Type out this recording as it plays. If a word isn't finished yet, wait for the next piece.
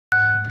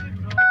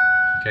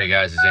Okay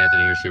guys, it's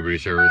Anthony here, Subaru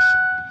Service.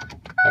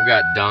 I've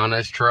got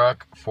Donna's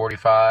truck,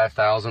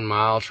 45,000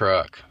 mile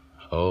truck.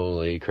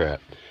 Holy crap.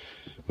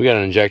 We got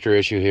an injector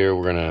issue here.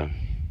 We're gonna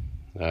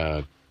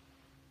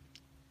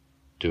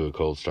do a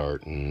cold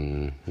start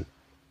and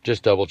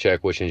just double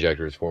check which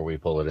injector it's for. We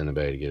pull it in the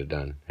bay to get it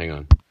done. Hang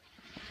on.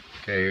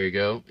 Okay, here you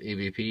go.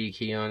 EVP,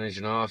 key on,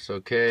 engine off, it's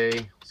okay.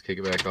 Let's kick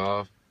it back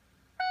off.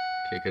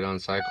 Kick it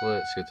on, cycle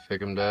it, see what the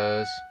FICM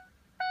does.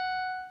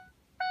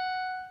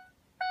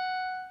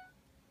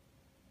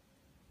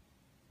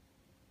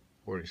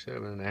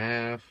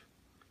 $47.5.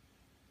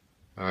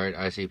 Alright,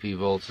 ICP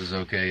volts is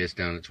okay. It's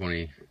down to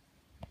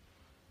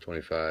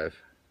 25.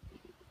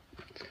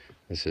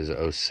 This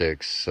is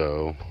 06,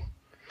 so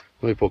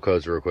let me pull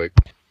codes real quick.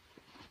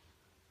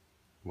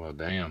 Well,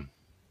 damn.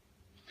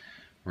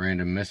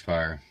 Random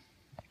misfire.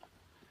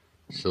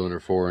 Cylinder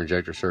 4,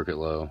 injector circuit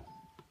low.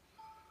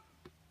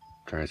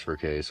 Transfer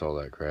case, all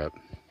that crap.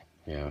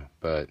 Yeah,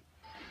 but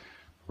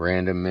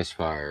random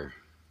misfire.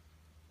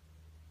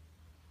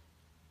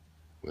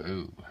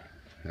 Whoa.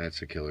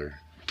 That's a killer.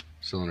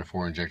 Cylinder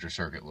 4 injector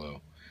circuit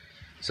low.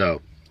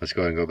 So let's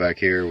go ahead and go back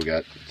here. We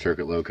got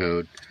circuit low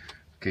code.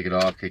 Kick it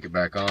off, kick it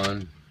back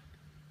on.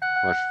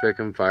 Watch the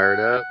FICM, fire it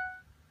up.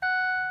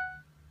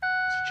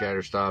 The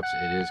chatter stops.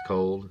 It is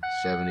cold,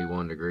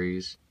 71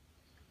 degrees.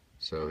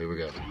 So here we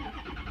go.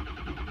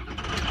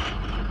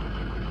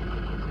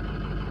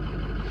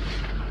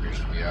 Appears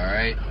to be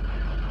alright.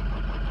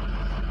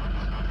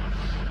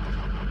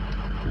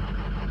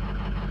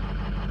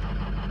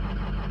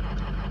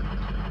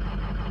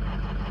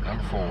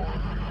 Number 4.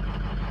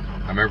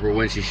 I remember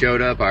when she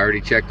showed up, I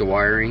already checked the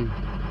wiring.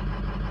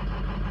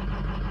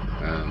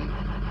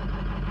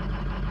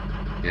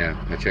 Yeah,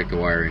 I checked the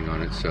wiring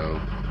on it, so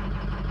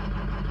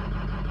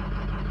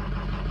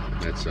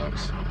that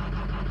sucks.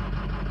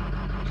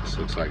 Just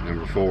looks like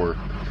number 4.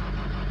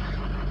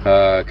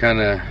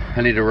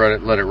 I need to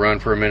let it run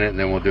for a minute, and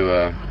then we'll do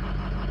a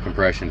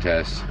compression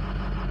test.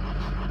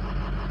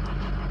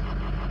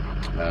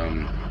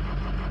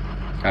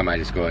 I might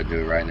just go ahead and do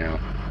it right now.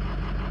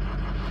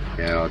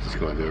 Yeah, I'll just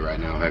go ahead and do it right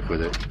now. Heck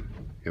with it.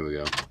 Here we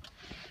go.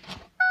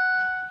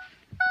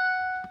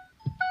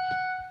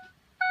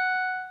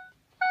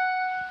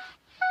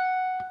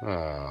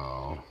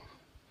 Oh.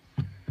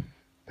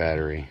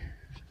 Battery.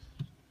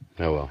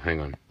 Oh well, hang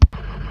on.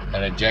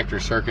 That injector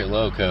circuit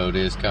low code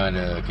is kind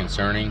of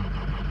concerning.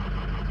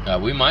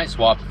 We might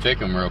swap the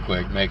FICM real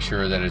quick, make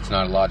sure that it's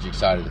not a logic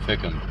side of the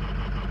FICM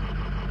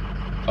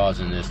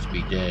causing this to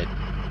be dead.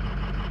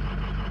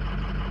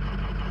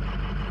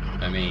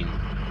 I mean,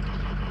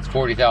 it's a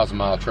 40,000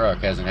 mile truck,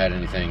 hasn't had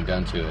anything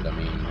done to it. I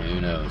mean, who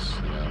knows,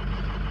 you know.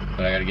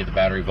 But I got to get the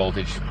battery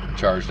voltage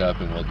charged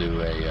up, and we'll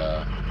do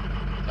a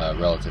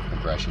relative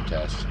compression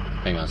test.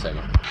 Hang on a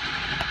second.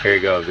 Here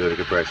you go, do the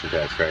compression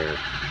test right here.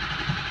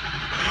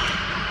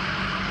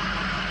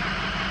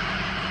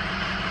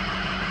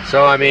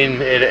 So I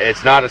mean,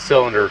 it's not a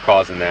cylinder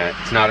causing that.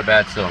 It's not a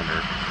bad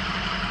cylinder,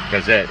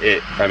 because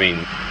I mean,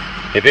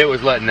 if it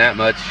was letting that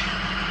much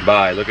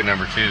by, look at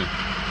number 2.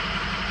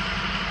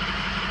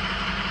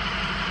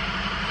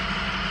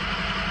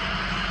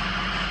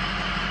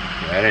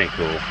 That ain't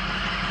cool.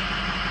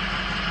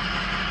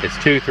 It's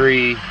 2,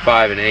 3,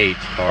 5, and 8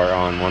 are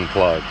on one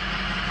plug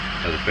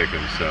of the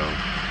FICM, so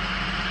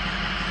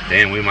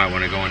damn, we might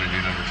want to go in and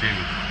do number 2.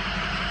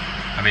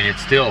 I mean,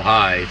 it's still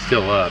high, it's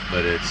still up,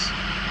 but it's,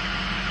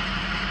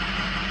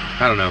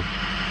 I don't know.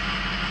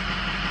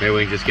 Maybe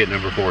we can just get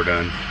number 4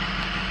 done.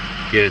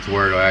 Get it to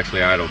where it'll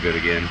actually idle good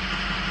again.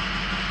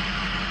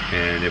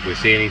 And if we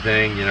see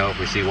anything, you know, if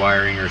we see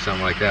wiring or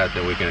something like that,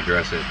 then we can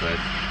address it. But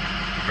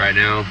right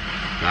now,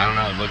 I don't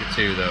know. Look at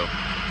 2 though.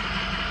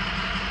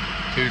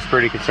 2's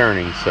pretty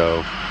concerning,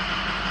 so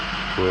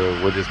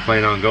we'll just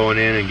plan on going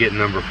in and getting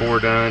number 4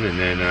 done, and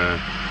then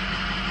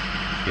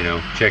you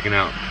know, checking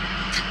out,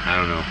 I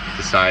don't know,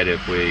 decide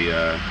if we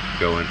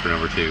go in for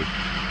number 2.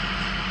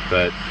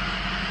 But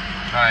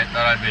alright,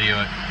 thought I'd video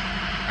it.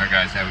 Alright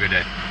guys, have a good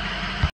day.